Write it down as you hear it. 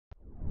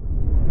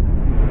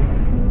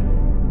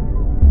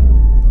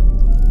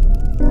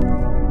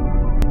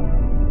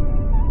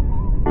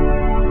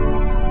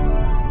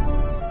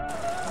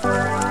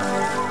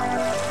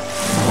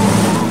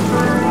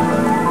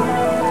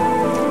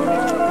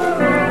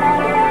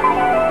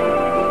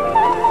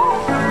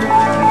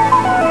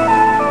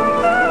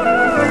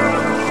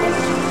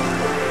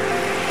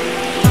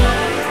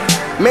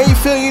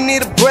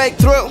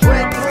breakthrough.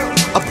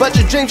 A bunch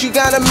of dreams you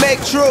gotta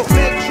make true.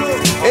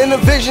 In the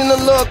vision a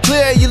little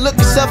clear, you look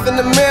yourself in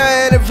the mirror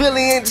and it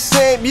really ain't the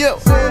same you.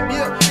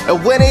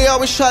 And when they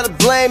always try to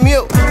blame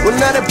you, when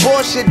none of the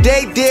bullshit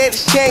they did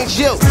is change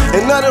you.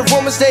 And none of the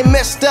rumors they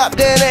messed up,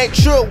 that ain't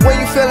true. When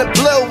you feeling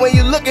blue, when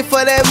you looking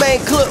for that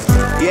main clue.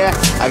 Yeah,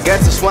 I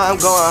guess that's why I'm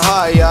going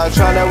hard, y'all.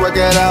 Tryna work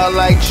it out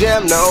like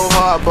Jim, no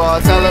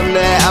hardball. Tell them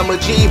that I'm a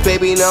G,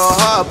 baby, no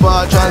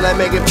hardball. Tryna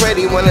make it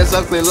pretty when it's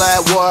ugly like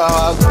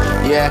Warhol.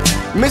 Yeah,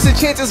 missing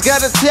chances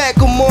gotta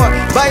tackle more.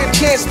 Buy a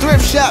chance,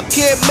 thrift shop,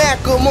 Kid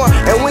Macklemore.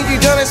 And when you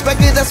don't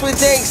expect it, that's when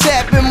things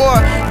happen more.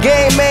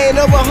 Game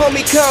ain't over,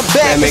 homie, come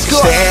back and make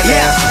score. It stand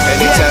now. And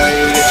they telling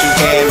you that you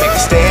can't make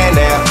it stand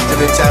now. And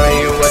they telling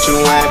you what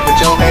you want, put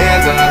your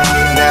hands up.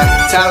 Now,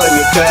 telling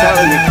you could,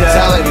 telling you could,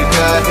 telling you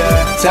could,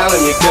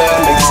 telling you could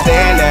make it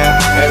stand now.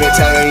 And they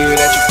telling you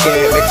that you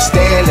can't make it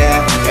stand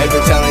now. And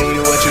they telling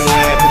you what you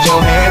want, put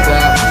your hands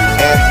up.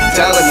 And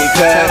telling you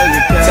could,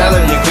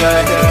 telling you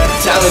could,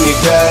 telling you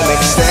could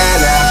make it stand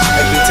now.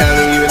 And they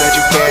telling you that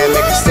you can't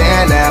make it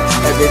stand now.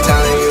 And they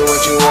telling you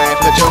what you want,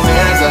 put your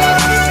hands up.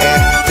 And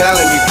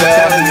telling you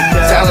could,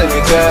 telling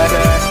you could,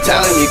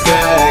 telling you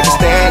could make it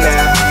stand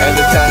now. And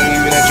they telling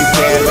you that you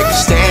can't make it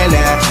stand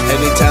now. And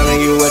they telling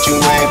you what you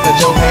want, put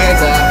your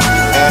hands up.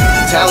 And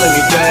telling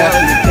you could,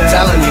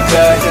 telling you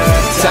could,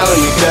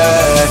 telling you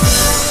could.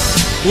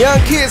 Young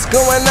kids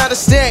going out of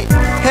state,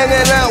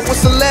 hanging out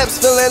with celebs,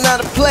 feeling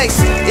out of place.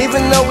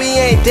 Even though we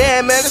ain't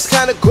there, man, it's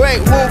kinda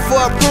great. Room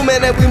for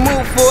improvement and we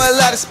move for a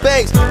lot of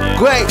space.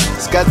 Great,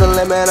 sky's the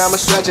limit, I'ma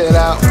stretch it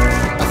out.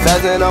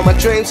 1,000 on my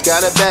dreams,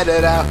 gotta bet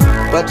it out.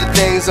 But the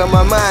things on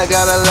my mind,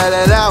 gotta let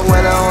it out.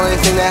 When the only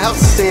thing that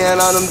helps is seeing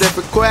all them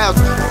different crowds.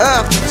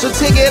 So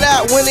take it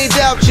out when they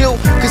doubt you,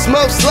 cause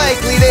most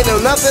likely they know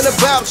nothing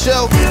about you.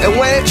 And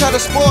when they try to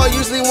spoil,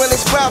 usually when they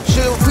sprout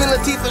you. Clean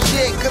the teeth for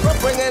shit, cause I'm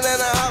bringing in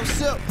a house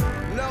too.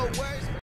 No way.